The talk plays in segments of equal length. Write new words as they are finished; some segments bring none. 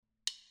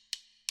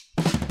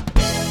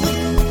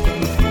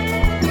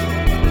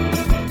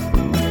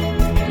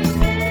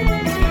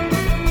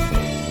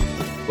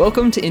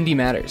Welcome to Indy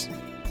Matters,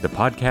 the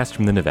podcast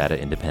from the Nevada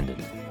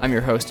Independent. I'm your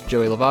host,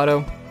 Joey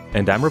Lovato.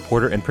 And I'm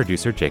reporter and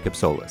producer Jacob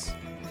Solis.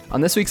 On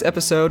this week's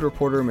episode,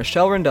 reporter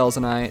Michelle Rendells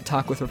and I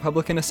talk with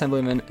Republican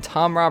Assemblyman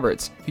Tom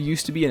Roberts, who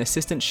used to be an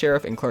assistant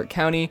sheriff in Clark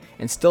County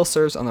and still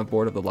serves on the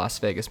board of the Las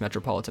Vegas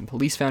Metropolitan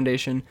Police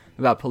Foundation,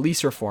 about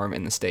police reform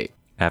in the state.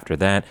 After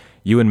that,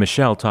 you and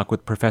Michelle talk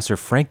with Professor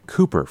Frank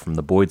Cooper from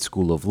the Boyd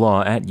School of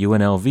Law at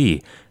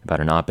UNLV about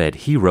an op-ed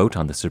he wrote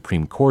on the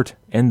Supreme Court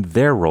and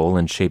their role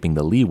in shaping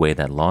the leeway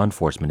that law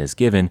enforcement is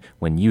given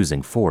when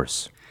using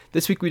force.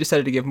 This week we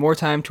decided to give more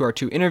time to our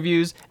two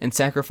interviews and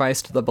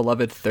sacrificed the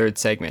beloved third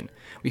segment.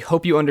 We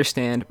hope you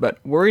understand,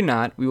 but worry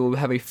not, we will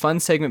have a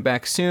fun segment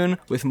back soon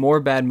with more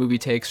bad movie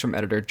takes from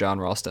editor John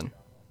Ralston.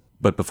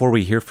 But before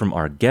we hear from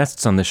our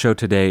guests on the show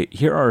today,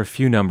 here are a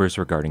few numbers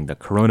regarding the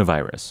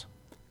coronavirus.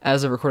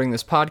 As of recording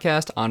this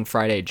podcast on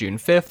Friday, June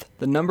 5th,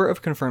 the number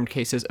of confirmed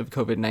cases of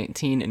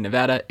COVID-19 in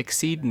Nevada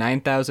exceed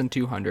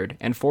 9,200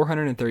 and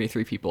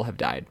 433 people have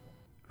died.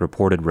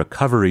 Reported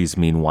recoveries,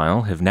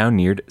 meanwhile, have now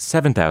neared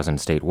 7,000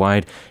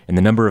 statewide, and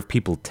the number of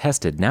people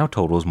tested now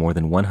totals more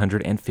than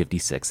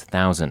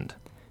 156,000.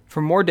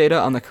 For more data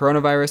on the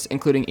coronavirus,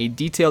 including a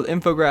detailed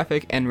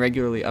infographic and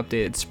regularly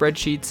updated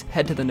spreadsheets,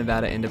 head to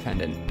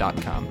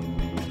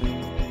thenevadaindependent.com.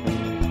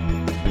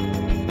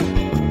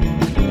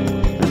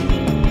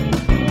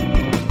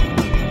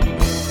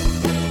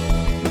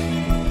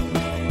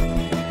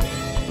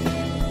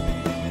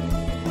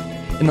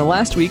 In the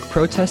last week,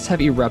 protests have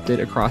erupted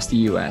across the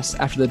U.S.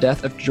 after the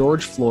death of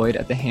George Floyd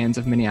at the hands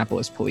of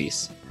Minneapolis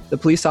police. The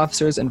police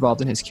officers involved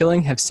in his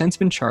killing have since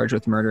been charged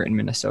with murder in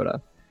Minnesota.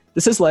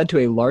 This has led to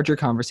a larger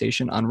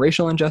conversation on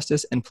racial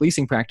injustice and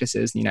policing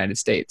practices in the United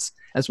States,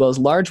 as well as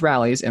large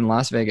rallies in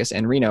Las Vegas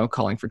and Reno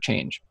calling for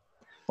change.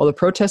 While the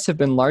protests have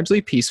been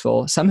largely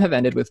peaceful, some have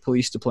ended with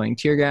police deploying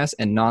tear gas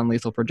and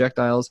non-lethal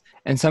projectiles,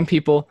 and some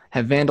people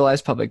have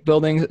vandalized public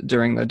buildings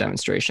during the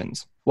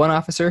demonstrations. One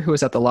officer who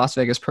was at the Las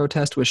Vegas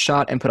protest was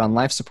shot and put on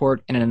life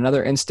support, and in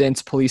another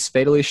instance, police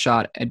fatally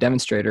shot a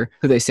demonstrator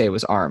who they say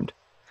was armed.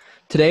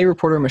 Today,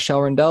 reporter Michelle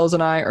Rendells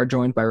and I are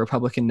joined by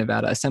Republican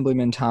Nevada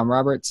Assemblyman Tom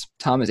Roberts.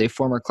 Tom is a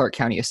former Clark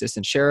County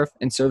Assistant Sheriff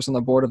and serves on the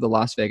board of the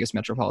Las Vegas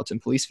Metropolitan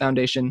Police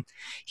Foundation.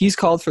 He's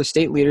called for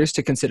state leaders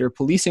to consider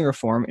policing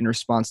reform in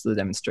response to the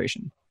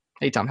demonstration.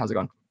 Hey, Tom, how's it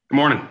going? Good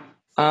morning.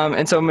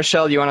 And so,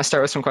 Michelle, you want to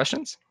start with some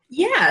questions?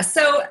 Yeah.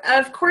 So,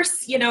 of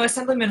course,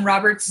 Assemblyman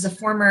Roberts is a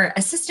former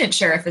assistant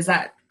sheriff. Is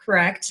that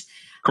correct?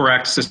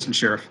 Correct. Assistant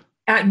sheriff.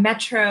 At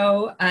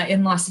Metro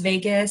in Las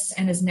Vegas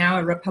and is now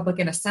a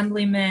Republican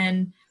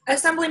assemblyman.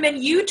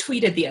 Assemblyman, you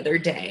tweeted the other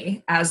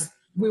day as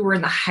we were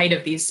in the height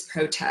of these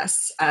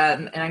protests,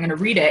 and I'm going to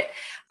read it.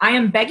 I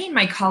am begging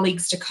my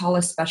colleagues to call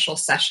a special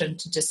session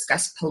to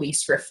discuss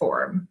police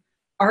reform.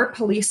 Our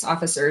police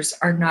officers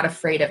are not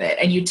afraid of it.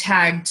 And you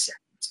tagged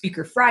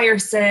Speaker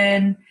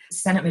Frierson,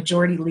 Senate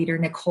Majority Leader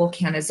Nicole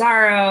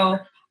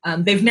Cannizzaro.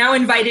 They've now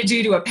invited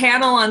you to a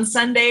panel on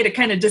Sunday to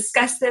kind of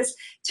discuss this.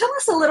 Tell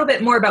us a little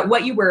bit more about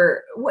what you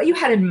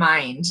had in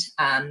mind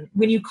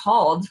when you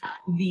called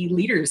the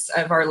leaders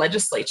of our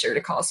legislature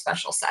to call a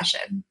special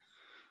session.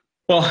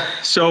 Well,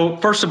 so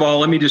first of all,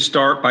 let me just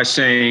start by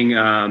saying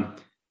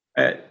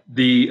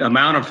the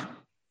amount of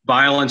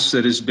violence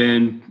that has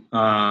been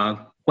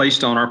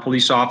placed on our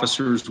police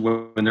officers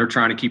when they're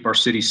trying to keep our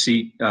city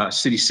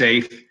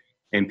safe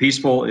and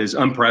peaceful is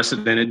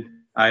unprecedented.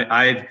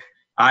 I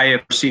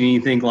have seen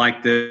anything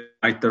like this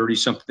in my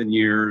 30-something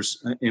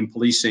years in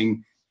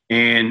policing.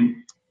 And,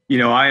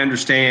 I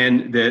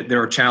understand that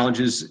there are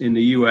challenges in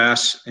the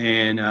U.S.,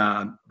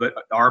 but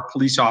our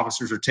police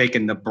officers are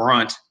taking the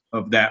brunt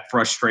of that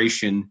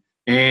frustration.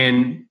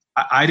 And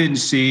I didn't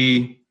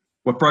see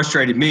what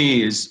frustrated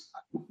me is,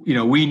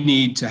 we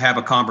need to have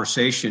a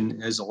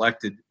conversation as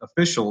elected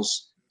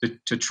officials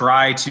to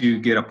try to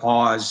get a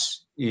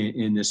pause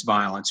in this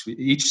violence.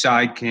 Each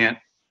side can't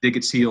dig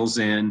its heels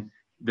in.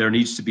 There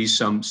needs to be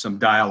some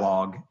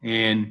dialogue.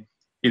 And,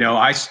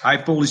 I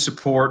fully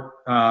support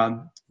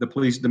the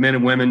police, the men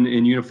and women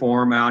in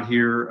uniform out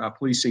here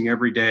policing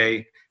every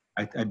day.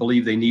 I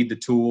believe they need the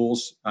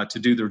tools to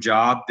do their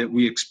job that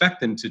we expect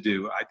them to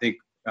do. I think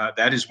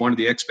that is one of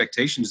the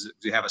expectations, that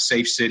we have a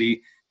safe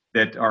city,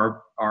 that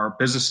our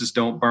businesses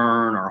don't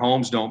burn, our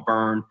homes don't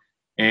burn.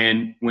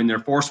 And when they're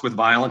forced with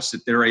violence,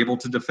 that they're able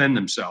to defend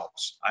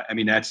themselves. I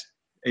mean, that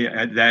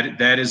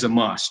is a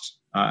must.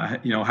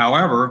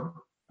 However,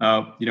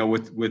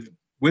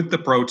 with the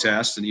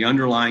protests and the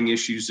underlying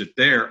issues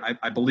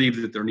I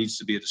believe that there needs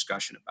to be a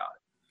discussion about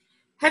it.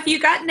 Have you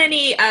gotten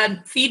any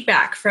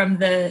feedback from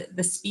the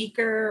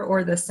speaker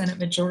or the Senate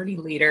Majority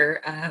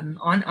Leader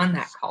on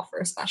that call for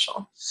a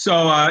special? So,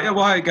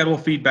 I got a little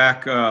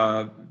feedback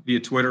via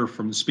Twitter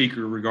from the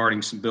speaker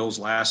regarding some bills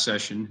last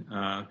session.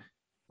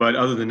 But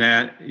other than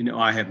that,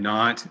 I have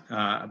not.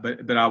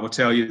 But I will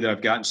tell you that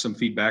I've gotten some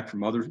feedback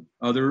from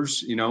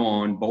others,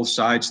 on both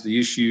sides of the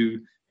issue.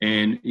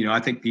 And,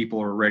 I think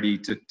people are ready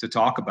to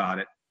talk about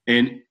it.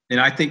 And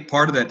I think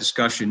part of that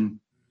discussion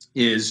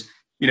is,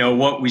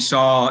 what we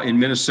saw in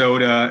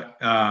Minnesota,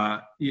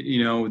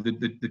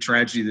 the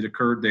tragedy that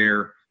occurred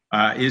there.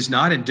 is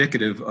not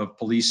indicative of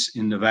police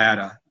in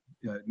Nevada.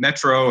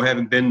 Metro,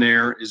 having been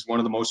there, is one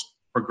of the most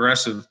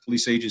progressive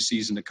police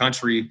agencies in the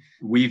country.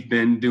 We've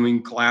been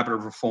doing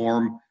collaborative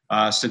reform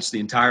since the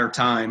entire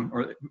time,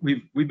 or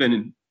we've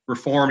been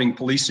reforming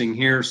policing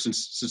here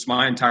since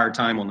my entire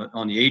time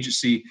on the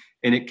agency,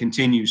 and it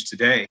continues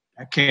today.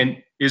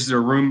 Is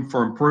there room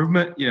for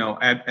improvement?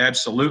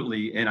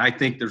 Absolutely. And I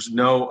think there's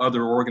no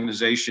other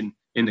organization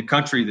in the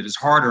country that is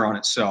harder on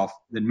itself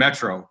than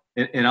Metro.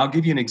 And I'll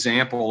give you an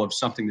example of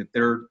something that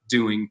they're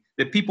doing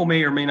that people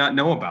may or may not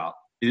know about.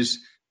 Is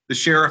the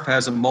sheriff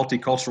has a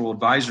multicultural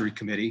advisory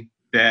committee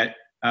that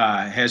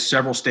has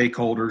several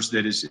stakeholders.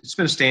 It's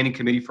been a standing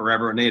committee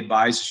forever, and they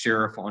advise the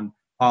sheriff on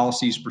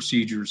policies,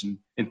 procedures,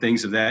 and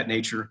things of that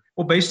nature.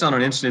 Well, based on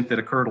an incident that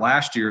occurred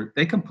last year,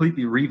 they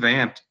completely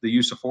revamped the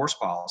use of force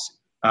policy.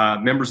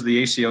 Members of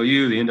the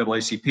ACLU, the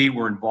NAACP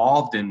were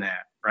involved in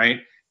that, right?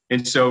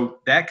 And so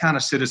that kind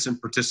of citizen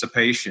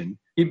participation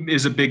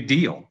is a big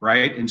deal,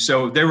 right? And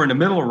so they were in the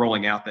middle of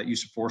rolling out that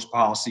use of force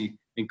policy,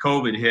 and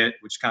COVID hit,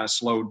 which kind of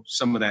slowed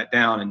some of that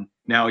down. And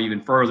now even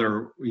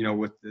further,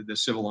 with the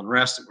civil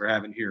unrest that we're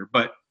having here.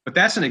 But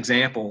that's an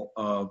example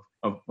of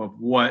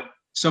what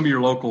some of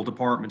your local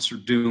departments are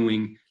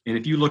doing. And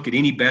if you look at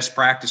any best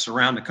practice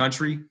around the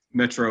country,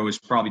 Metro is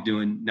probably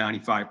doing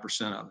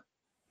 95% of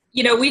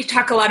it. We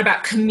talk a lot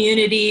about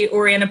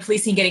community-oriented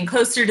policing, getting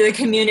closer to the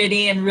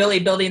community and really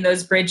building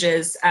those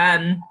bridges.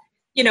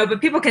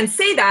 But people can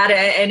say that,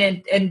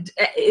 and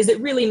is it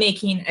really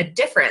making a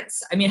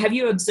difference? I mean, have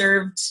you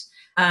observed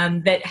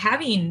that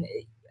having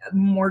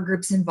more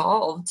groups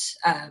involved,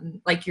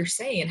 like you're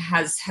saying,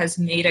 has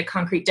made a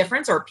concrete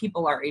difference, or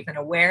people are even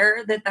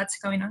aware that that's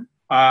going on?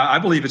 I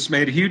believe it's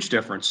made a huge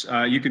difference.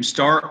 You can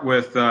start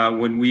with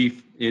when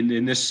we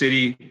in this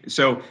city.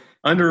 So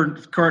under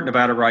current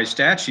Nevada Rise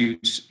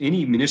statutes,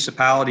 any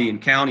municipality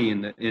and county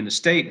in the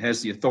state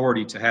has the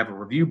authority to have a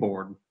review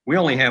board. We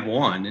only have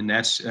one, and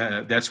that's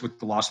with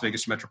the Las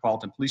Vegas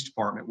Metropolitan Police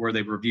Department, where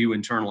they review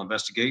internal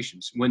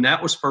investigations. When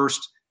that was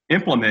first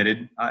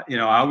implemented,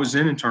 I was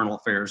in internal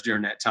affairs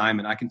during that time,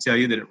 and I can tell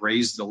you that it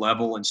raised the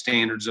level and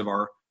standards of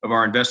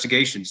our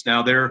investigations.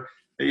 Now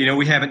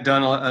we haven't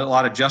done a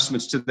lot of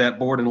adjustments to that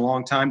board in a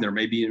long time. There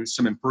may be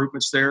some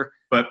improvements there,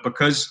 but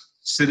because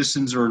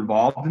citizens are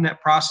involved in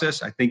that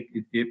process, I think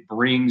it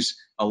brings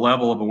a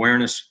level of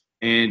awareness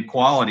and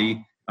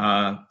quality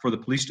for the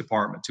police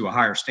department to a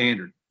higher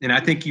standard. And I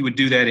think you would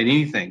do that in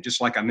anything, just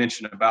like I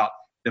mentioned about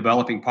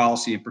developing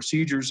policy and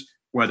procedures,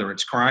 whether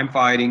it's crime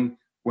fighting,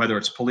 whether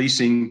it's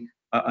policing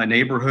a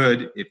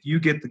neighborhood. If you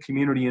get the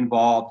community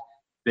involved,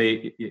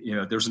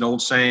 there's an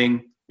old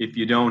saying, if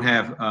you don't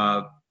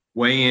have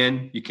weigh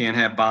in, you can't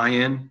have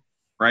buy-in,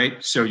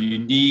 right? So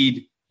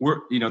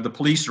the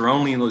police are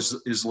only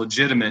as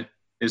legitimate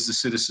as the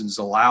citizens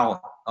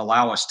allow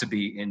us to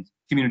be, and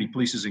community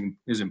policing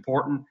is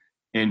important.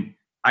 And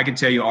I can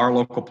tell you our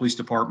local police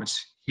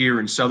departments here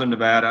in Southern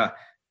Nevada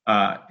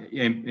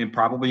and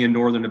probably in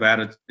Northern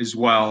Nevada as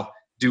well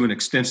do an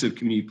extensive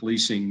community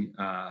policing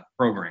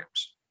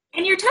programs.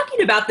 And you're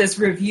talking about this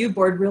review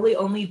board really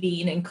only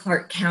being in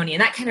Clark County,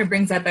 and that kind of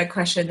brings up a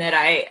question that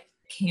I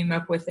came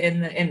up with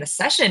in the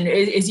session.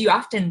 Is you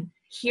often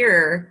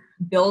hear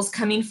bills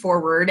coming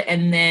forward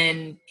and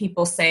then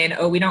people saying,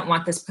 oh, we don't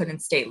want this put in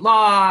state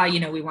law.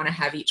 We want to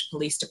have each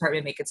police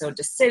department make its own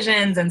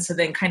decisions. And so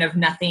then kind of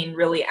nothing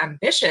really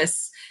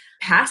ambitious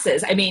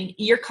passes. I mean,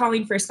 you're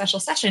calling for a special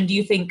session. Do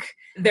you think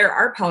there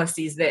are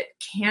policies that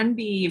can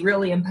be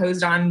really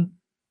imposed on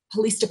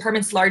police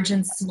departments, large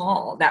and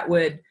small, that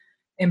would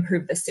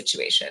improve the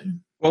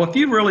situation? Well, if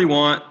you really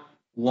want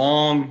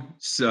long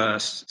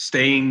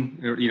staying,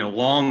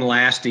 long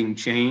lasting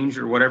change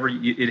or whatever,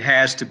 it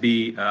has to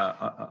be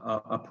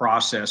a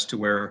process to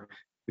where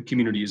the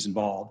community is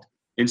involved.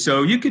 And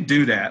so you could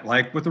do that,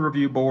 like with the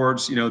review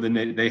boards,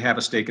 then they have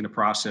a stake in the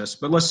process.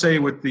 But let's say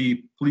with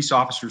the police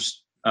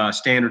officers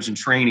standards and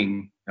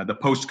training, the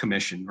post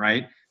commission,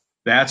 right?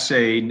 That's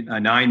a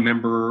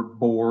 9-member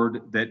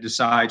board that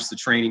decides the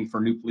training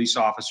for new police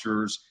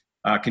officers,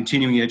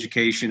 continuing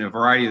education, a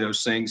variety of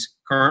those things.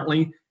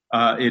 Currently,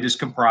 it is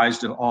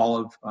comprised of all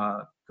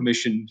of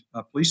commissioned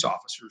police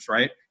officers,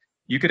 right?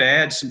 You could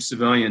add some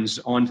civilians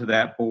onto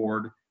that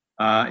board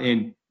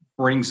and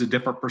brings a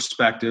different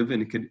perspective,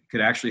 and it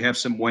could actually have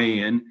some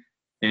weigh-in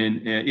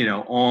and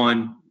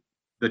on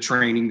the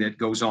training that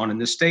goes on in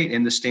the state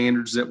and the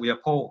standards that we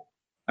uphold.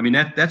 I mean,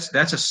 that's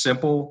a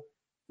simple,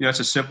 it's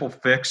a simple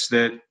fix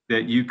that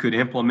you could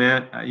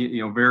implement,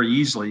 very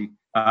easily.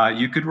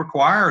 You could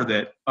require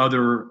that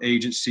other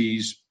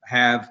agencies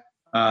have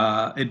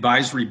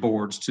advisory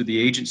boards to the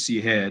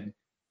agency head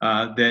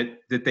that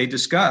they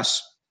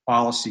discuss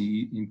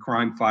policy in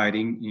crime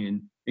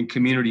fighting in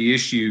community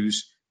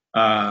issues.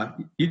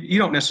 You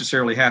don't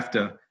necessarily have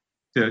to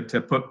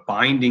put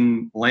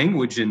binding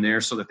language in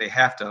there so that they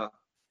have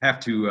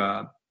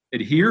to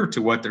adhere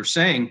to what they're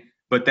saying,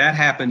 but that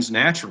happens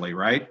naturally,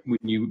 right? When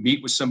you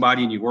meet with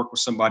somebody and you work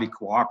with somebody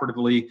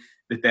cooperatively,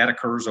 that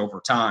occurs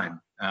over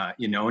time, and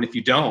if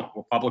you don't,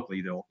 well,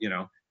 publicly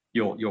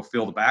you'll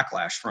feel the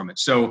backlash from it.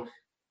 So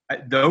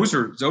those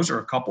are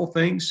a couple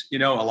things. A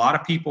lot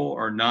of people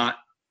are not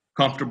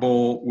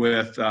comfortable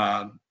with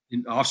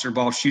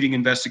officer-involved shooting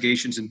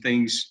investigations and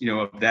things,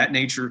 of that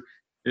nature.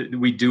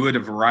 We do it a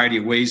variety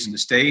of ways in the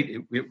state.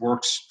 It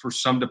works for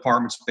some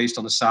departments based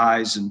on the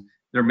size and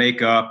their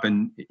makeup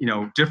and,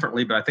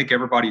 differently, but I think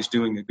everybody's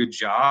doing a good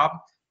job.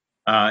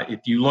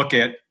 If you look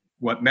at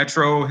what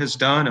Metro has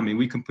done, I mean,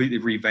 we completely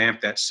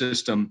revamped that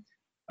system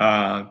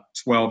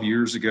 12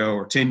 years ago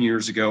or 10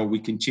 years ago. We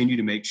continue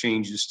to make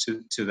changes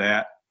to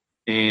that.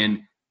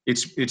 And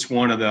it's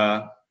one of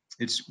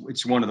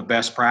the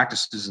best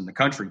practices in the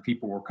country.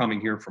 People were coming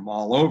here from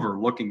all over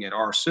looking at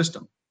our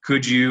system.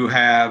 Could you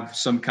have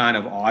some kind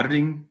of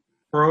auditing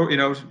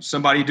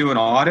somebody do an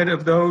audit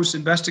of those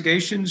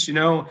investigations,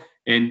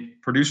 and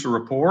produce a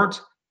report?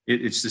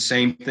 It's the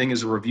same thing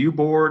as a review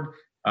board.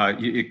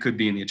 It could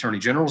be in the Attorney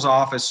General's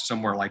office,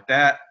 somewhere like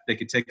that. They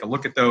could take a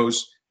look at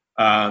those,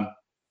 and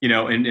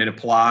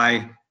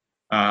apply,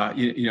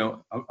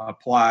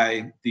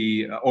 apply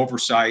the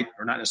oversight,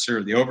 or not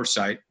necessarily the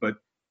oversight, but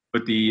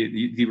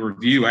the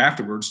review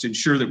afterwards to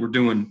ensure that we're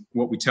doing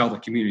what we tell the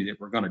community that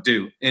we're going to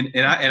do. And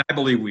I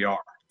believe we are.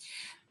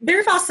 There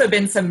have also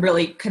been some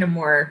really kind of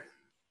more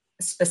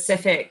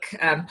specific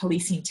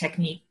policing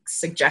technique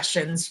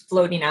suggestions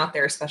floating out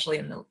there, especially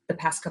in the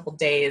past couple of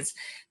days.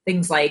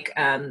 Things like,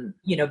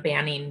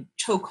 banning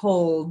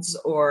chokeholds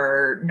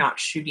or not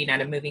shooting at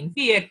a moving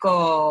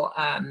vehicle,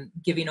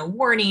 giving a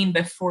warning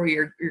before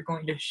you're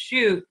going to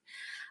shoot.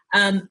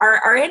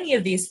 Are any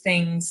of these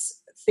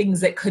things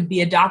that could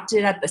be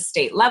adopted at the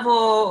state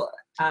level?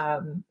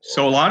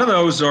 So a lot of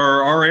those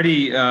are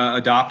already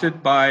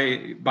adopted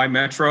by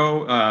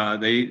Metro.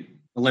 They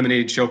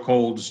eliminated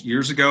chokeholds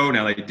years ago.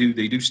 Now they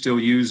do still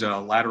use a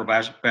lateral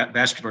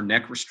vascular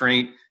neck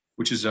restraint,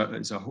 which is a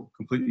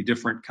completely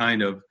different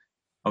kind of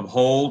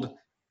hold.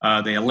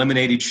 They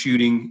eliminated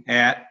shooting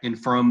at and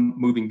from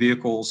moving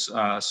vehicles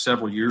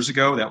several years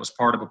ago. That was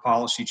part of a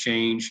policy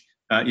change.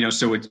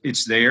 So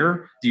it's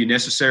there. Do you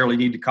necessarily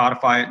need to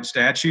codify it in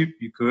statute?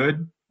 You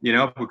could,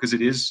 because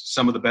it is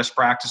some of the best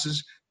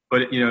practices.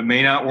 But it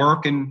may not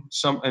work in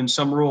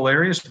some rural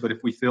areas. But if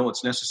we feel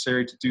it's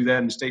necessary to do that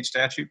in the state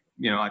statute,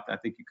 I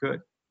think you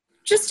could.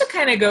 Just to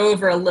kind of go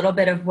over a little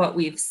bit of what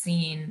we've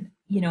seen,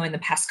 in the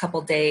past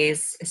couple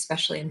days,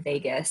 especially in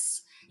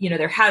Vegas.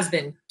 There has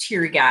been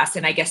tear gas,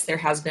 and I guess there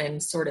has been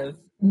sort of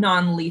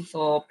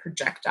non-lethal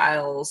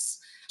projectiles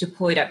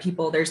deployed at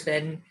people. There's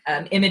been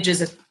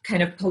images of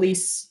kind of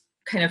police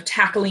kind of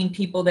tackling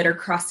people that are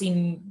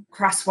crossing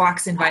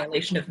crosswalks in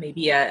violation of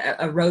maybe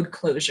a road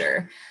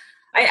closure.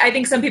 I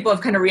think some people have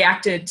kind of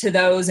reacted to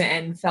those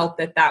and felt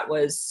that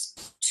was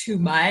too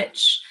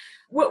much.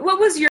 What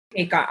was your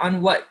take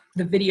on what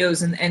the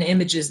videos and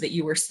images that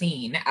you were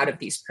seeing out of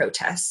these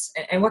protests,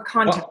 and what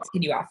context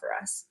can you offer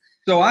us?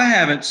 So I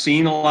haven't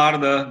seen a lot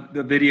of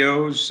the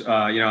videos.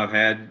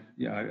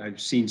 I've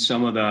seen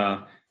some of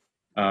the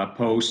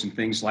posts and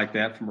things like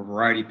that from a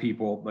variety of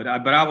people. But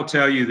I will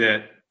tell you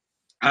that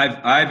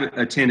I've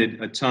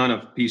attended a ton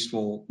of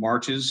peaceful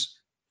marches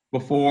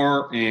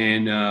before,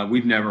 and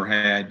we've never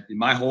had, in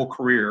my whole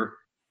career,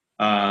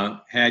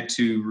 had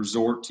to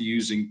resort to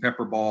using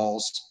pepper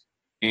balls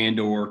and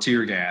or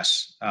tear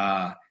gas.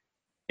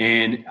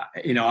 And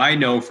I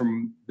know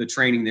from the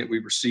training that we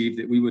received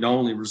that we would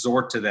only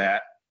resort to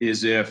that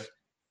is if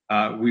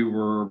we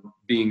were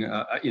being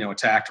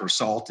attacked or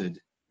assaulted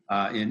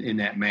in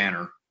that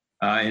manner,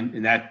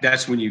 and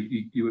that's when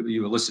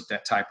you elicit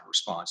that type of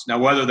response. Now,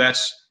 whether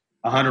that's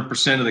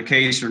 100% of the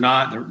case or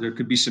not, there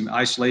could be some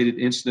isolated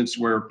incidents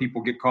where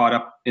people get caught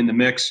up in the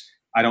mix.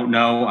 I don't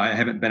know. I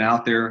haven't been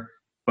out there,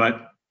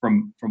 but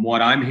from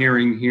what I'm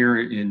hearing here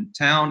in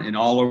town and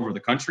all over the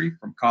country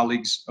from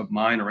colleagues of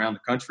mine around the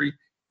country,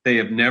 they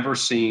have never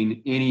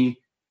seen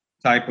any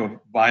type of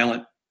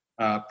violent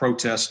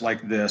protests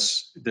like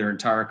this their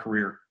entire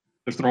career.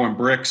 They're throwing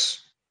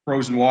bricks,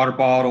 frozen water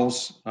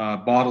bottles,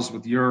 bottles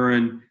with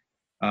urine,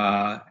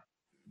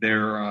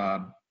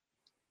 their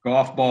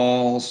golf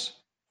balls,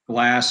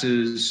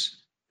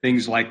 glasses,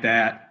 things like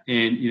that.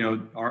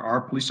 And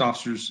our police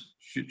officers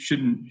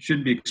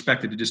shouldn't be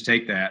expected to just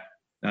take that.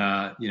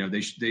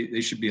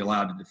 They should be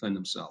allowed to defend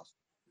themselves.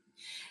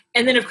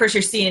 And then, of course,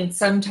 you're seeing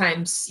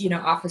sometimes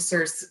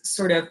officers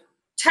sort of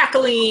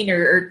tackling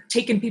or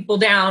taking people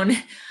down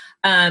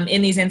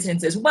in these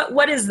instances.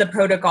 What is the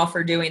protocol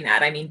for doing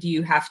that? I mean,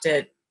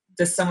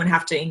 does someone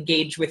have to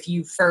engage with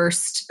you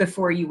first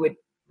before you would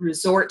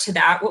resort to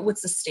that?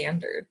 What's the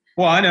standard?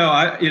 Well, I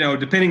know,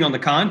 depending on the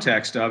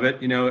context of it,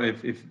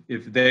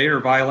 if they are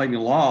violating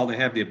the law, they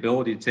have the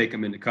ability to take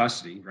them into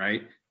custody,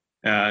 right?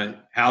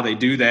 How they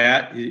do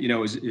that,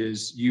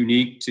 is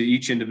unique to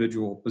each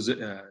individual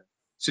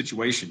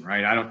situation,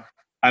 right?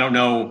 I don't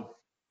know,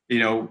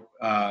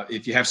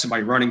 if you have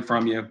somebody running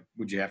from you,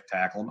 would you have to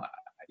tackle them?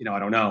 I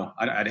don't know.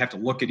 I'd have to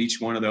look at each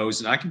one of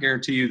those, and I can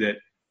guarantee you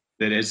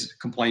that as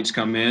complaints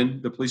come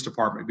in, the police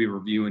department will be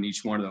reviewing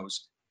each one of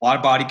those. A lot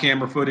of body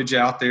camera footage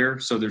out there,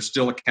 so there's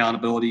still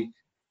accountability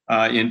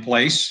in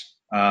place.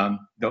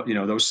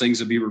 Those things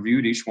will be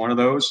reviewed, each one of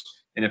those.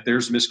 And if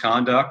there's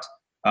misconduct,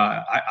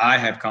 I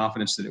have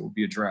confidence that it will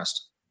be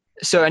addressed.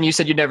 So, and you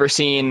said you never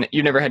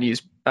had to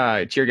use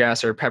tear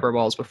gas or pepper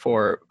balls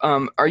before.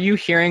 Are you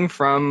hearing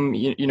from,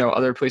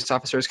 other police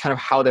officers kind of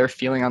how they're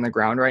feeling on the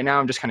ground right now?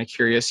 I'm just kind of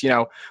curious,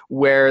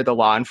 where the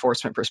law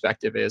enforcement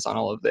perspective is on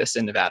all of this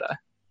in Nevada.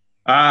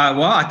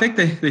 Well, I think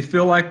they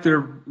feel like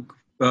they're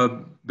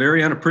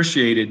very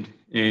unappreciated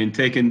and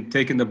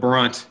taking the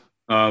brunt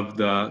of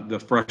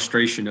the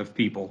frustration of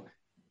people.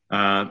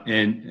 I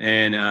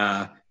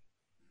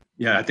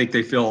think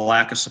they feel a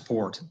lack of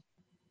support.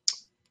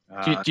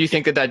 Do you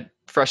think that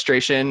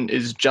frustration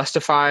is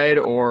justified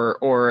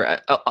or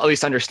at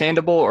least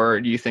understandable,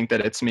 or do you think that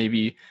it's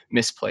maybe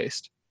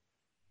misplaced?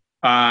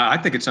 I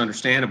think it's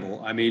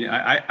understandable. I mean,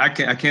 I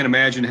can't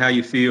imagine how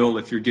you feel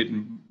if you're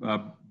getting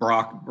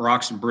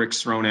rocks and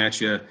bricks thrown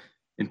at you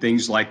and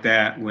things like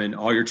that when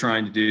all you're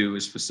trying to do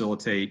is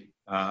facilitate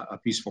a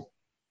peaceful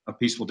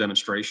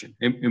demonstration.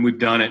 And we've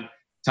done it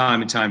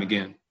time and time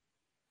again.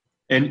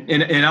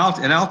 And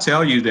I'll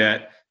tell you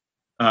that.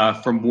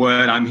 From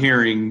what I'm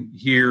hearing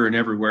here and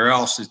everywhere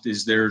else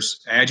is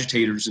there's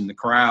agitators in the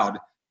crowd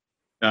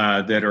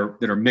that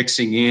are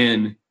mixing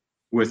in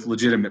with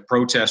legitimate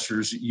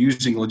protesters,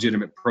 using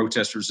legitimate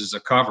protesters as a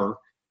cover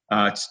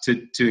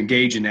to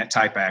engage in that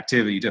type of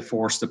activity to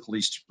force the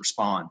police to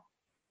respond.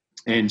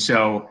 And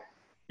so,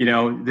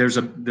 there's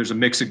a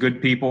mix of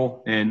good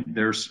people and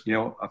there's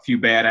a few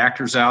bad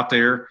actors out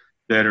there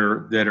that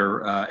are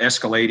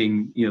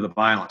escalating the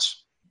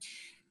violence.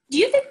 Do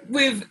you think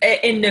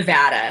in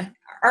Nevada,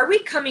 are we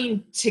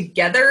coming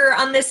together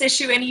on this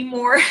issue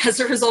anymore as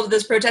a result of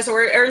this protest,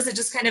 or is it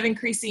just kind of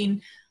increasing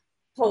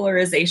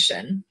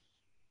polarization?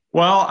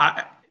 Well,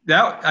 I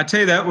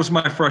tell you, that was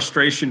my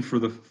frustration for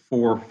the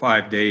 4 or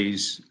 5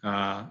 days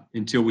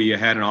until we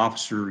had an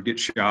officer get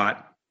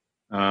shot.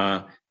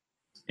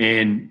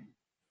 And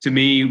to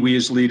me, we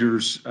as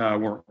leaders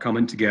weren't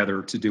coming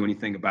together to do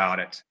anything about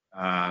it.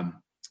 I'm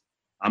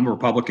a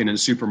Republican and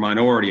a super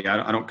minority.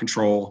 I don't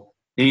control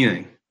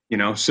anything,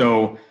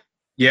 so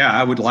yeah,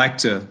 I would like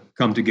to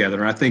come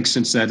together. And I think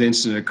since that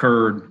incident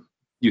occurred,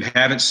 you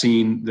haven't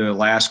seen the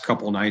last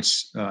couple of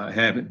nights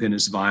haven't been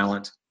as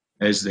violent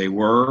as they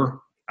were.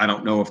 I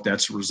don't know if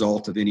that's a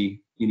result of any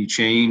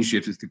change,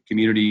 if the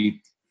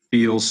community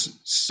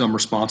feels some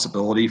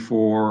responsibility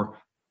for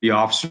the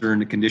officer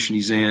and the condition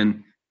he's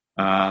in,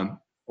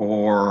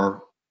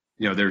 or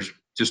there's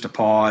just a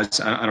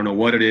pause. I don't know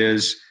what it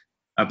is,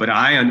 but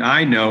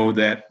I know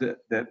that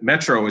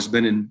Metro has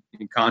been in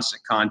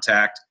constant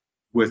contact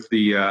with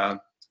the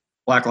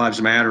Black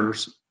Lives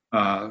Matters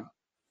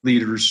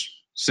leaders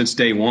since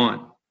day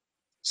one.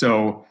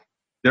 So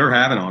they're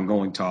having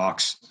ongoing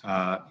talks,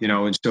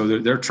 and so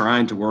they're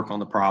trying to work on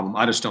the problem.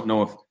 I just don't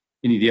know if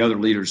any of the other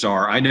leaders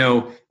are. I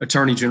know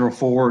Attorney General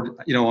Ford,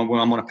 when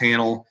I'm on a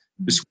panel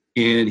this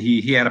weekend,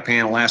 he had a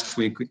panel last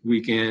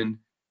weekend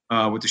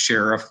with the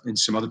sheriff and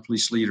some other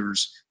police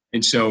leaders.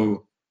 And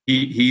so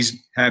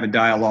he's having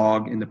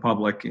dialogue in the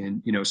public,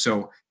 and,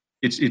 so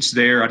it's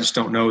there. I just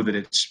don't know that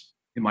it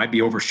might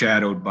be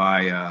overshadowed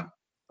by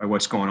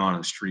what's going on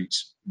in the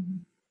streets.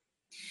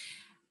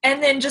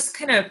 And then just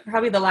kind of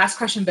probably the last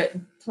question, but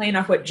playing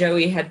off what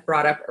Joey had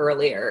brought up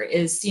earlier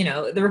is,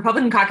 the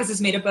Republican caucus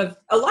is made up of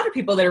a lot of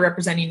people that are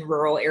representing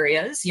rural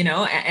areas,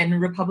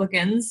 and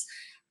Republicans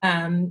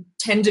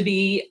tend to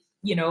be,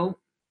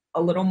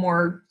 a little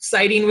more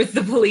siding with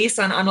the police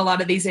on a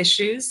lot of these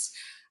issues.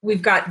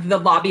 We've got the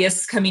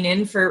lobbyists coming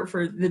in for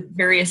the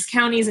various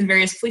counties and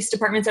various police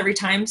departments every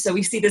time. So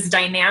we see this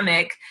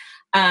dynamic.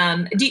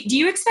 Do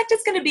you expect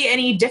it's going to be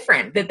any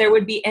different, that there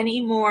would be any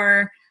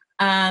more,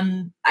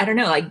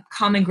 like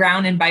common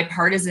ground and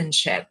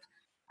bipartisanship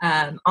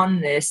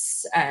on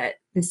this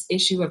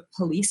issue of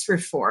police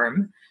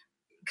reform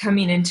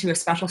coming into a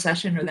special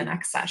session or the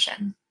next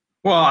session?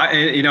 Well,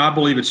 I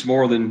believe it's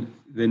more than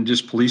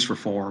just police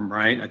reform,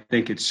 right? I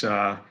think it's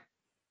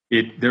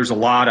there's a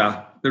lot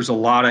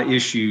of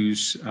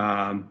issues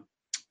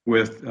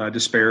with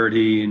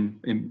disparity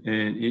and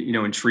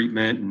in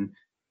treatment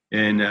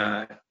and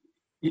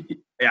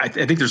I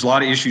think there's a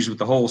lot of issues with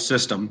the whole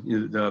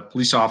system. The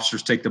police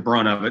officers take the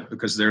brunt of it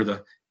because they're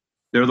the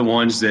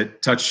ones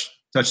that touch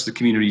the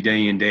community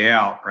day in, day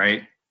out,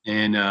 right?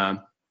 And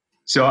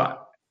so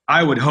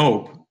I would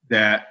hope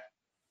that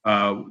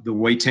the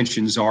way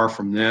tensions are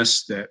from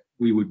this, that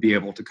we would be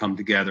able to come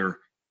together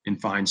and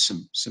find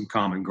some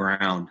common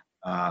ground.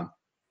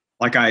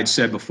 Like I had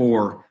said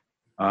before,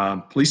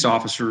 police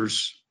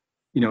officers,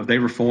 they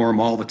reform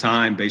all the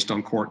time based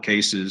on court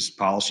cases,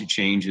 policy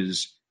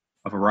changes,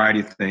 a variety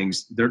of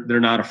things.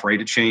 They're not afraid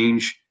to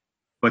change,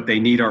 but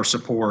they need our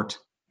support.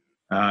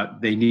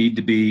 They need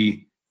to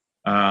be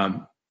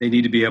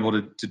able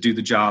to do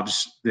the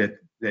jobs that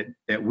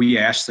we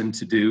ask them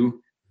to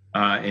do.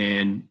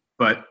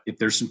 But if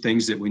there's some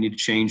things that we need to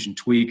change and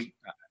tweak,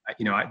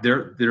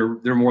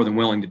 they're more than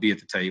willing to be at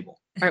the table.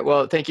 All right.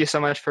 Well, thank you so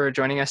much for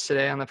joining us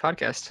today on the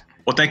podcast.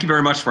 Well, thank you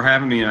very much for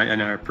having me,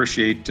 and I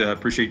appreciate your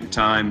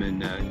time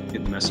and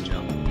getting the message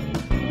out.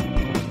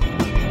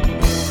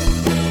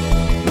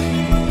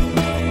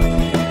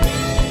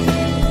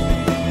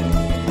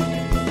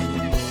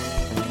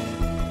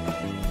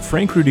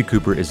 Frank Rudy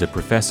Cooper is a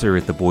professor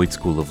at the Boyd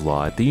School of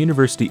Law at the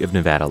University of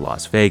Nevada,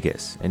 Las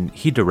Vegas, and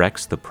he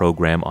directs the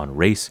program on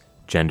race,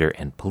 gender,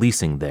 and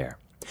policing there.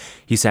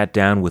 He sat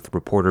down with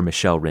reporter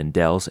Michelle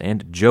Rindels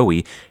and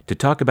Joey to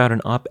talk about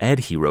an op-ed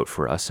he wrote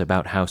for us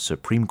about how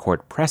Supreme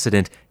Court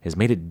precedent has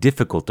made it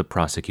difficult to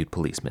prosecute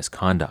police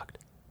misconduct.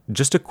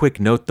 Just a quick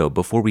note, though,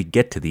 before we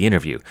get to the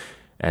interview.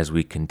 As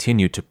we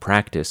continue to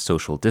practice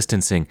social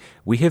distancing,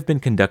 we have been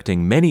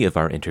conducting many of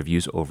our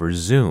interviews over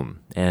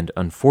Zoom, and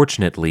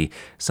unfortunately,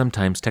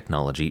 sometimes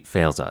technology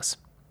fails us.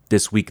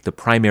 This week, the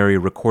primary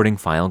recording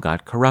file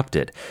got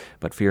corrupted,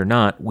 but fear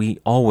not, we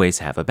always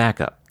have a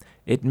backup.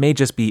 It may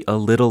just be a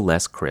little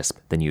less crisp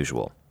than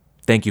usual.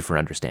 Thank you for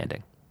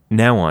understanding.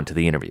 Now on to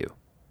the interview.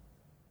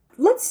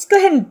 Let's go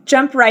ahead and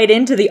jump right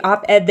into the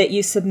op-ed that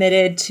you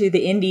submitted to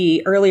the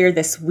Indy earlier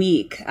this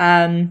week.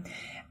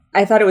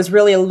 I thought it was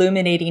really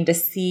illuminating to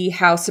see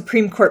how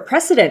Supreme Court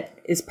precedent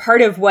is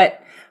part of what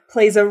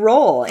plays a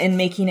role in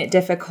making it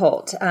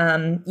difficult,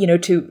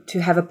 to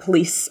have a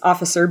police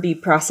officer be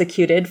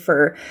prosecuted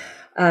for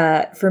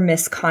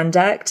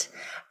misconduct.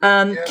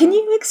 Can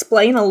you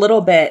explain a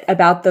little bit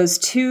about those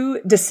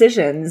two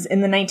decisions in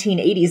the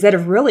 1980s that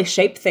have really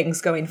shaped things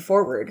going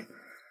forward?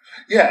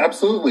 Yeah,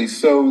 absolutely.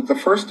 So the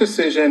first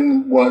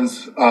decision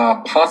was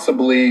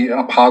possibly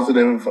a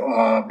positive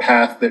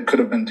path that could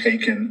have been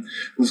taken.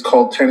 It was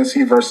called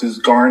Tennessee versus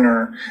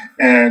Garner.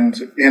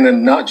 And in a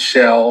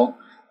nutshell,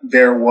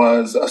 there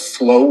was a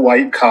slow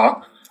white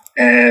cop.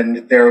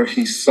 And there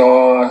he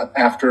saw,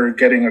 after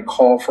getting a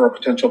call for a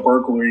potential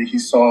burglary, he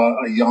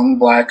saw a young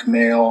black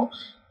male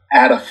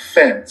at a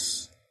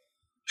fence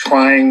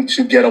trying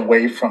to get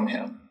away from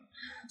him.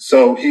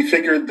 So he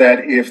figured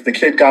that if the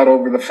kid got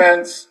over the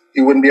fence, he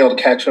wouldn't be able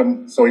to catch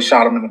him, so he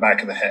shot him in the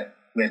back of the head,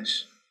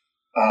 which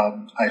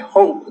I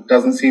hope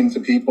doesn't seem to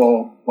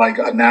people like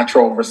a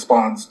natural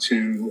response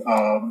to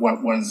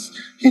what was,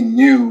 he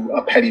knew,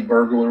 a petty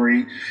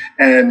burglary.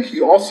 And he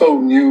also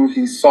knew,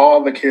 he saw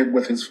the kid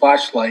with his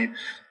flashlight,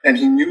 and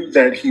he knew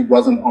that he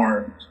wasn't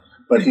armed,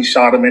 but he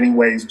shot him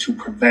anyways to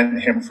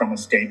prevent him from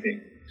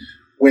escaping.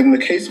 When the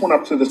case went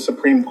up to the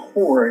Supreme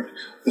Court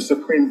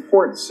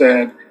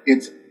said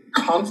it's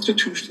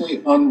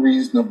constitutionally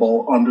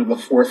unreasonable under the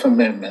Fourth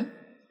Amendment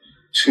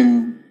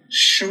to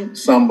shoot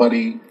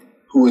somebody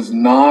who is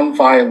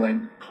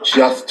nonviolent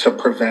just to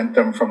prevent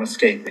them from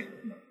escaping.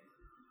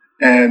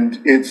 And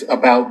it's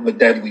about the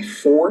deadly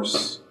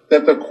force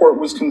that the court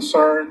was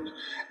concerned.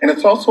 And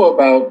it's also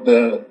about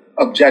the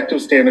objective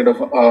standard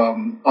of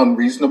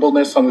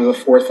unreasonableness under the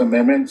Fourth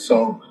Amendment.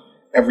 So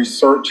every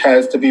search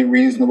has to be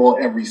reasonable.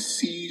 Every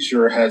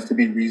seizure has to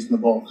be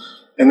reasonable.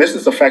 And this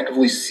is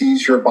effectively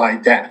seizure by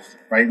death,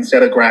 right?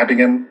 Instead of grabbing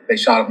him, they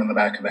shot him in the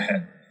back of the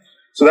head.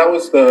 So that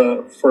was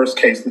the first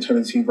case, the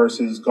Tennessee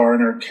versus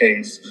Garner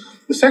case.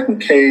 The second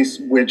case,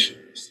 which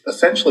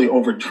essentially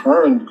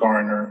overturned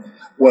Garner,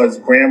 was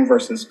Graham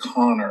versus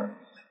Connor.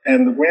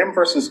 And the Graham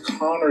versus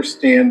Connor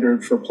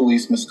standard for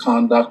police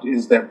misconduct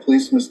is that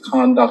police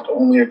misconduct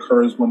only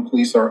occurs when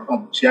police are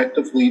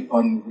objectively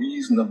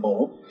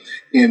unreasonable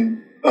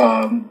in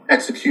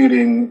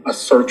executing a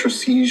search or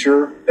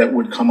seizure that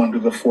would come under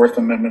the Fourth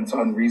Amendment's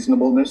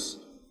unreasonableness.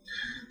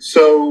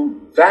 So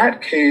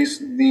that case,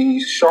 the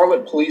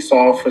Charlotte police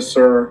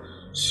officer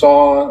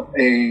saw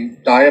a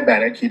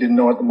diabetic, he didn't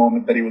know at the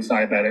moment that he was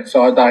diabetic,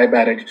 saw a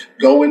diabetic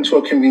go into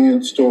a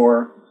convenience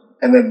store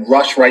and then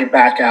rush right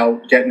back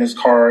out, get in his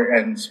car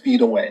and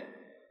speed away.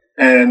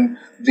 And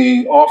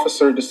the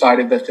officer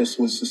decided that this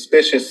was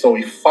suspicious, so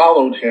he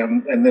followed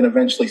him and then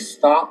eventually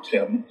stopped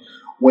him.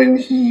 When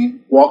he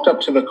walked up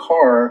to the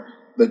car,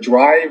 the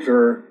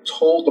driver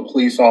told the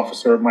police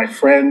officer, "My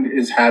friend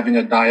is having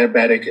a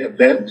diabetic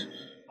event.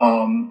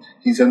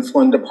 He's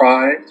insulin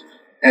deprived."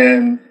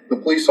 And the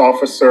police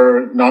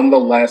officer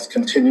nonetheless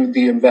continued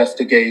the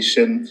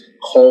investigation,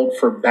 called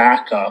for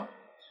backup.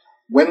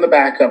 When the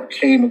backup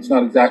came, it's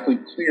not exactly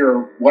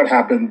clear what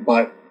happened,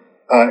 but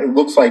it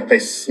looks like they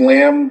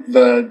slammed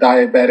the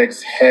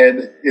diabetic's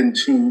head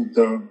into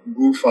the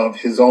roof of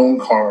his own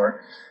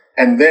car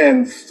and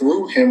then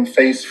threw him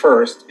face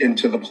first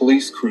into the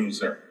police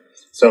cruiser.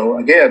 So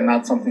again,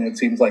 not something that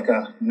seems like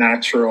a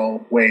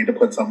natural way to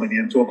put somebody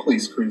into a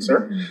police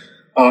cruiser.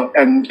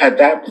 And at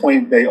that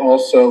point,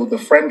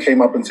 the friend came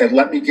up and said,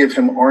 "Let me give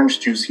him orange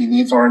juice. He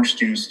needs orange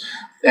juice."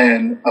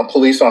 And a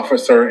police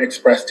officer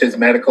expressed his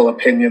medical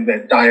opinion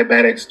that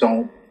diabetics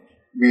don't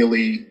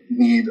really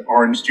need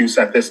orange juice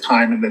at this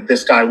time, and that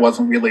this guy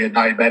wasn't really a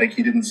diabetic.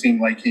 He didn't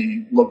seem like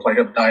he looked like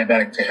a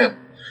diabetic to him.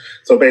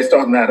 So based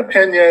on that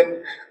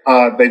opinion,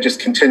 they just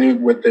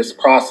continued with this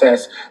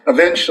process.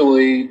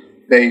 Eventually,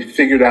 they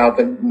figured out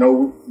that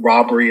no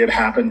robbery had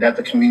happened at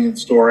the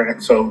convenience store,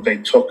 and so they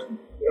took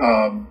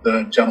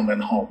the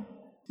gentleman home.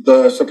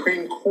 The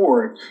Supreme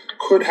Court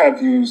could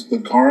have used the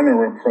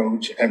Garner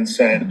approach and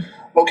said,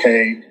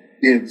 okay,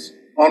 it's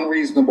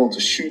unreasonable to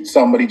shoot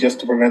somebody just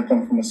to prevent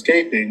them from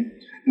escaping.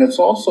 And it's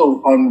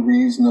also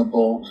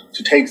unreasonable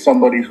to take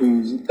somebody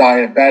who's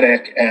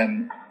diabetic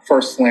and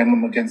first slam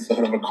them against the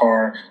hood of a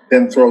car,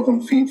 then throw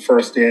them feet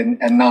first in,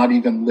 and not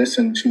even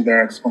listen to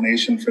their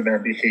explanation for their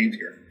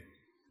behavior.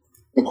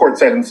 The court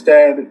said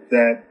instead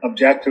that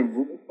objective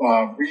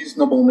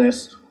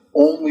reasonableness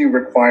only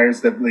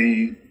requires that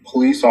the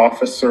police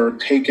officer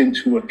take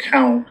into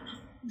account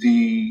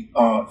the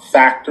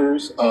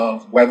factors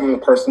of whether the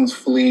person's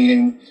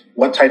fleeing,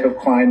 what type of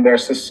crime they're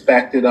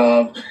suspected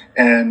of,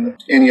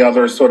 and any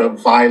other sort of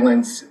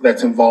violence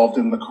that's involved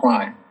in the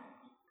crime.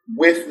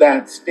 With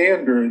that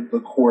standard, the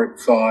court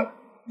thought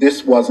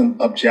this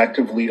wasn't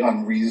objectively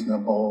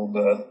unreasonable,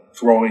 the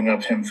throwing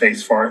of him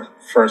face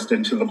first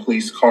into the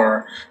police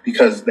car,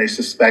 because they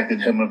suspected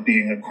him of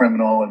being a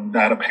criminal, and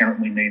that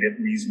apparently made it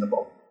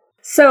reasonable.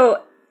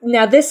 So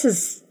now this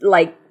is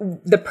like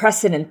the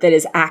precedent that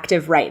is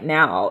active right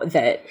now,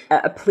 that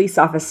a police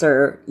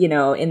officer,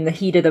 in the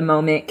heat of the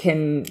moment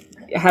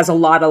has a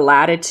lot of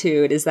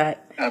latitude. Is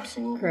that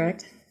absolutely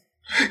correct?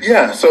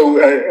 Yeah.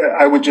 So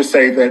I would just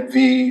say that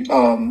the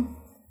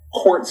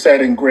court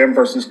said in Graham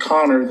versus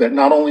Connor that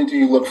not only do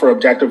you look for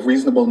objective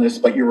reasonableness,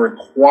 but you're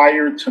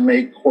required to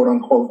make quote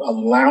unquote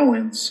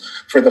allowance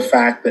for the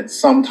fact that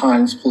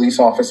sometimes police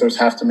officers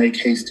have to make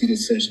hasty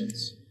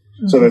decisions.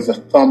 So there's a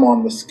thumb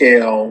on the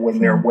scale when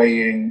they're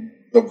weighing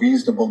the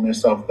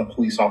reasonableness of the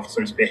police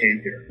officer's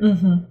behavior.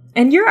 Mm-hmm.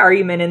 And your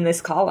argument in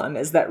this column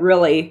is that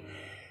really,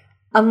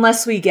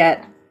 unless we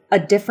get a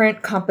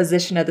different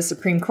composition of the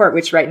Supreme Court,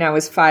 which right now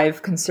is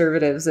 5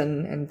 conservatives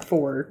and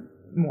 4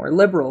 more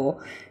liberal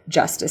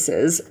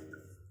justices,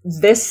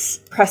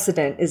 this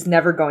precedent is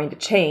never going to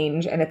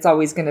change, and it's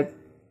always going to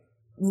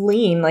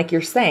lean, like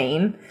you're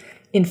saying,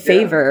 in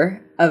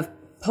favor of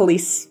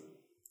police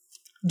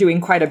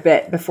doing quite a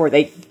bit before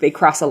they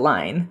cross a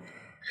line.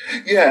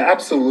 Yeah,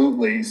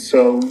 absolutely.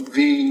 So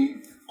the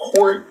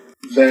court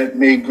that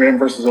made Graham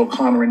versus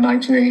O'Connor in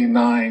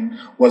 1989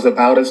 was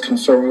about as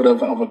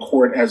conservative of a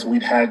court as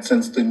we'd had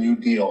since the New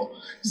Deal.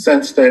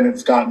 Since then,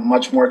 it's gotten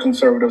much more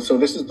conservative. So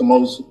this is the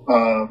most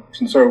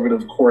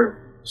conservative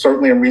court,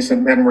 certainly in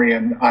recent memory,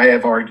 and I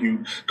have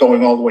argued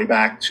going all the way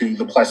back to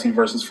the Plessy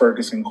versus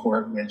Ferguson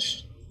court,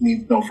 which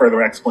needs no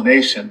further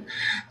explanation.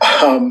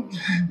 So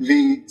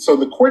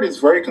the court is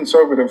very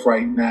conservative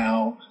right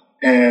now,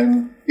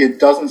 and it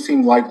doesn't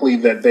seem likely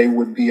that they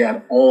would be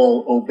at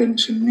all open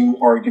to new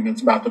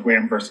arguments about the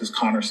Graham versus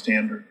Connor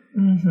standard.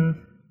 Mm-hmm.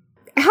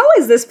 How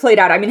has this played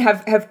out? I mean,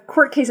 have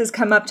court cases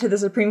come up to the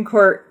Supreme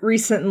Court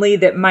recently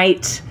that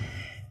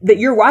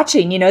you're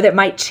watching, that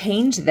might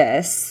change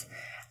this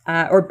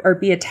or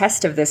be a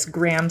test of this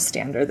Graham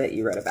standard that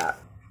you wrote about?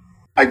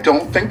 I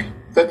don't think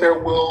that there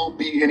will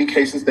be any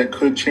cases that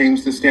could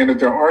change the standard.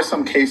 There are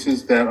some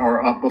cases that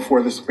are up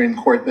before the Supreme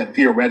Court that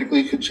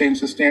theoretically could change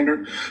the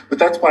standard, but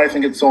that's why I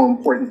think it's so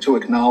important to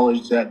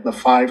acknowledge that the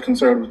 5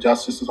 conservative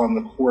justices on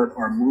the court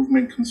are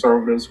movement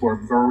conservatives who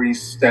are very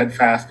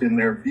steadfast in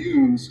their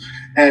views,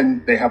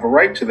 and they have a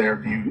right to their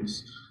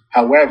views.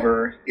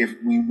 However, if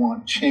we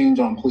want change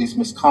on police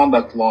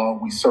misconduct law,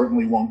 we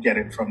certainly won't get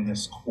it from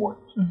this court.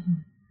 Mm-hmm.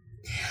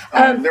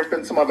 There have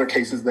been some other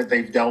cases that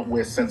they've dealt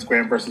with since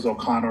Graham versus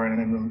O'Connor,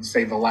 and in,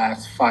 say, the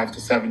last 5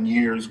 to 7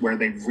 years, where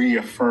they've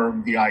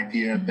reaffirmed the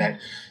idea that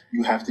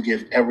you have to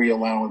give every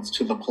allowance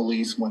to the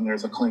police when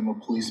there's a claim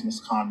of police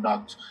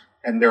misconduct.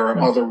 And there are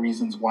other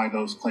reasons why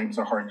those claims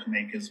are hard to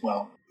make as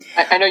well.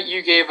 I know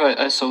you gave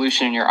a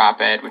solution in your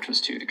op-ed, which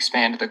was to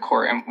expand the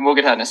court, and we'll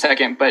get to that in a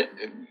second, but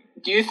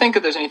do you think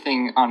that there's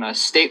anything on a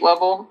state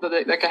level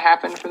that could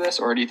happen for this,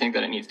 or do you think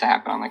that it needs to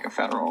happen on like a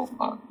federal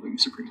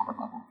Supreme Court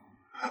level?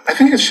 I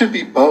think it should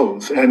be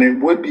both, and it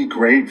would be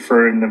great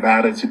for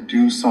Nevada to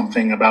do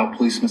something about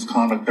police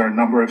misconduct. There are a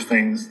number of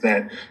things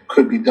that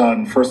could be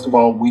done. First of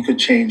all, we could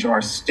change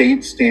our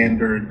state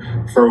standard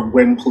for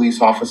when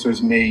police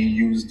officers may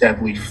use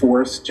deadly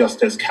force,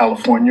 just as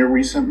California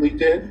recently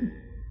did.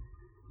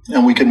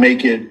 And we could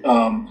make it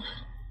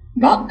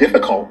not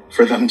difficult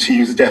for them to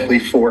use deadly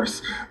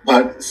force,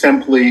 but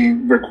simply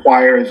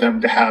require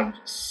them to have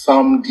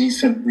some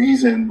decent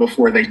reason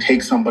before they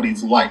take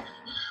somebody's life.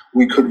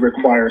 We could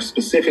require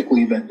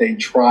specifically that they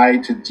try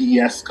to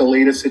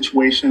de-escalate a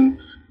situation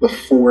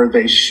before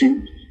they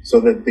shoot, so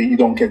that you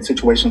don't get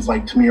situations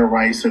like Tamir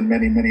Rice and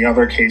many, many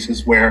other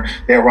cases where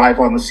they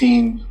arrive on the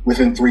scene,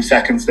 within 3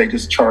 seconds, they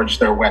just charge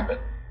their weapon.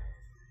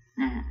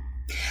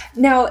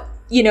 Now,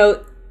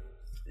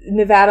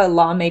 Nevada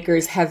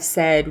lawmakers have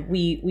said,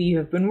 we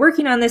have been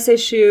working on this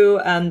issue.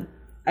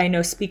 I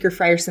know Speaker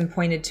Frierson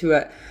pointed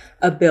to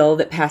a bill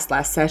that passed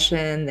last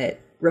session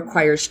that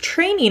requires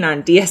training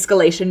on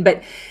de-escalation,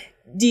 but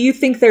do you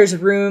think there's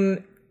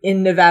room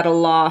in Nevada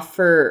law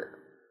for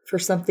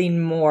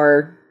something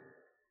more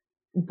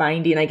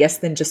binding, I guess,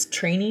 than just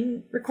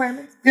training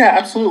requirements? Yeah,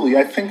 absolutely.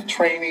 I think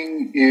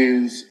training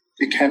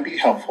it can be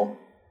helpful.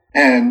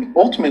 And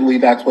ultimately,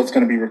 that's what's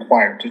going to be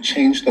required to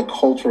change the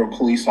culture of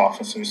police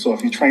officers. So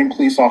if you train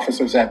police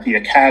officers at the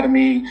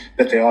academy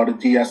that they ought to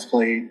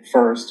de-escalate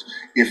first,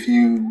 if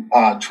you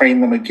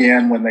train them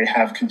again when they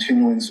have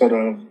continuing sort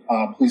of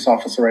police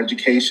officer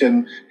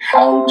education,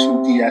 how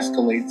to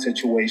de-escalate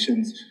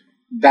situations,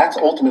 that's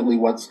ultimately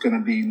what's going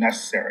to be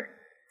necessary.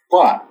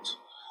 But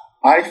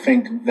I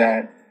think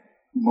that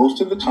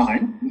most of the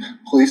time,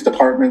 police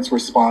departments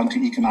respond to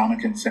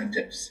economic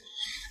incentives.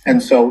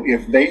 And so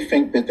if they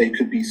think that they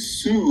could be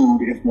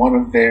sued if one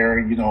of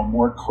their,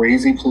 more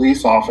crazy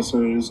police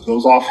officers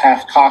goes off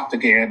half-cocked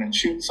again and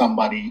shoots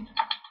somebody,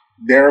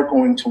 they're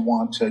going to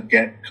want to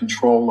get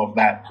control of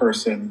that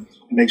person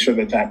and make sure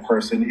that that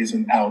person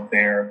isn't out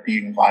there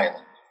being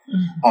violent.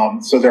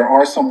 Mm-hmm. So there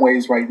are some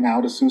ways right now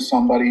to sue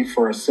somebody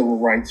for a civil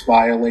rights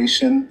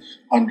violation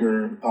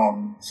under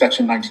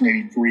Section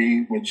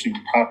 1983, which you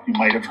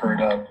might have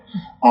heard of.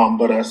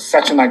 But a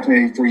Section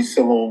 1983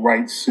 civil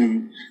rights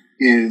suit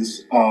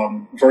is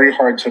very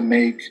hard to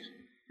make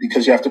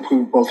because you have to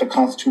prove both a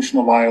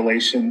constitutional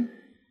violation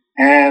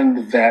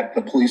and that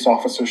the police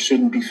officer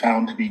shouldn't be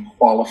found to be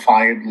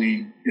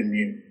qualifiedly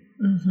immune.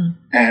 Mm-hmm.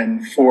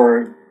 And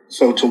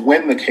so to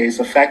win the case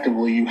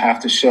effectively, you have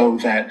to show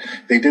that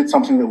they did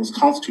something that was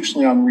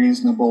constitutionally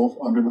unreasonable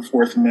under the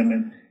Fourth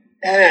Amendment,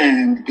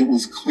 and it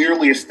was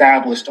clearly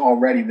established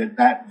already that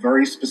that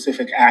very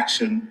specific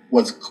action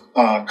was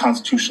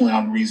constitutionally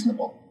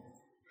unreasonable.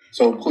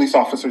 So police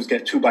officers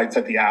get two bites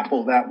at the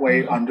apple that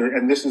way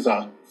and this is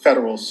a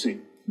federal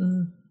suit.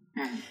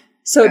 Mm-hmm.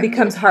 So it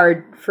becomes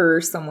hard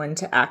for someone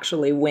to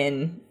actually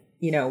win,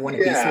 one of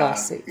these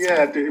lawsuits.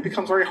 Yeah, it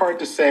becomes very hard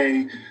to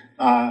say,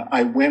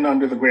 I win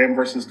under the Graham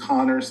versus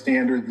Connor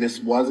standard. This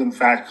was, in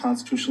fact,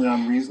 constitutionally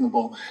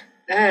unreasonable.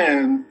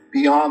 And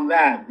beyond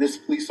that, this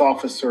police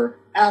officer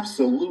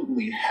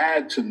absolutely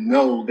had to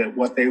know that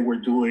what they were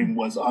doing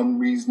was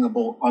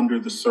unreasonable under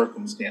the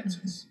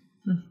circumstances.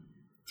 Mm-hmm.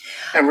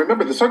 And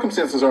remember, the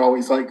circumstances are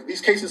always like,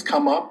 these cases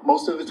come up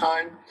most of the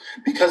time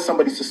because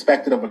somebody's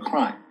suspected of a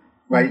crime,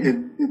 right?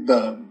 Mm-hmm.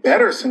 The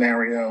better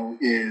scenario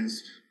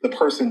is the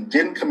person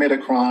didn't commit a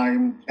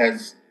crime,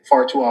 as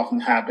far too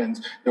often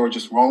happens. They were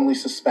just wrongly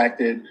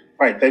suspected.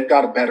 Right, they've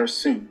got a better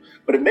suit.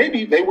 But it may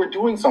be they were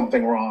doing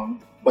something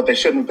wrong, but they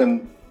shouldn't have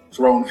been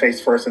thrown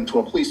face first into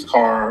a police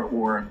car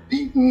or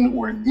beaten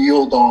or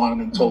kneeled on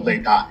until they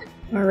died.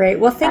 All right.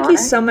 Well, thank you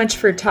so much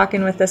for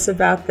talking with us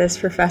about this,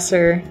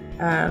 Professor.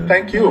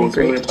 Thank you. It was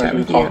really a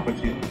pleasure to talk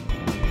with you.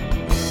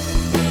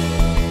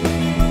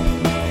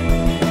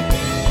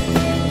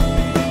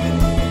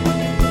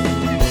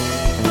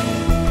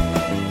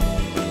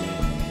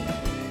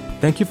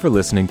 Thank you for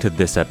listening to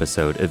this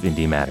episode of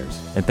Indy Matters,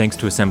 and thanks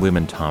to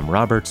Assemblyman Tom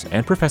Roberts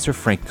and Professor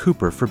Frank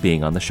Cooper for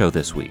being on the show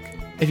this week.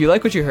 If you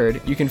like what you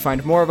heard, you can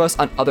find more of us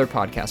on other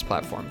podcast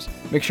platforms.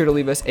 Make sure to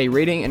leave us a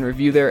rating and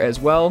review there as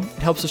well.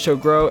 It helps the show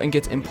grow and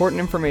gets important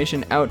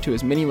information out to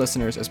as many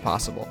listeners as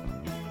possible.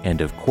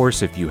 And of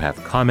course, if you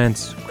have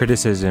comments,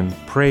 criticism,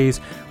 praise,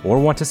 or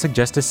want to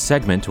suggest a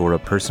segment or a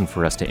person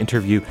for us to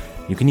interview,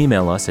 you can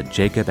email us at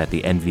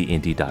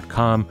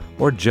jacob@thenvindy.com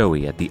or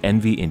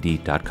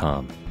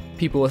joey@thenvindy.com.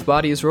 People with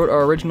Bodies wrote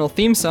our original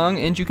theme song,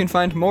 and you can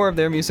find more of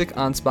their music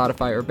on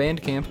Spotify or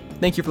Bandcamp.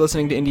 Thank you for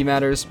listening to Indy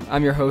Matters.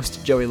 I'm your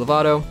host, Joey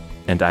Lovato.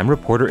 And I'm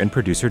reporter and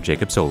producer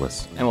Jacob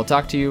Solis. And we'll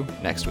talk to you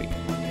next week.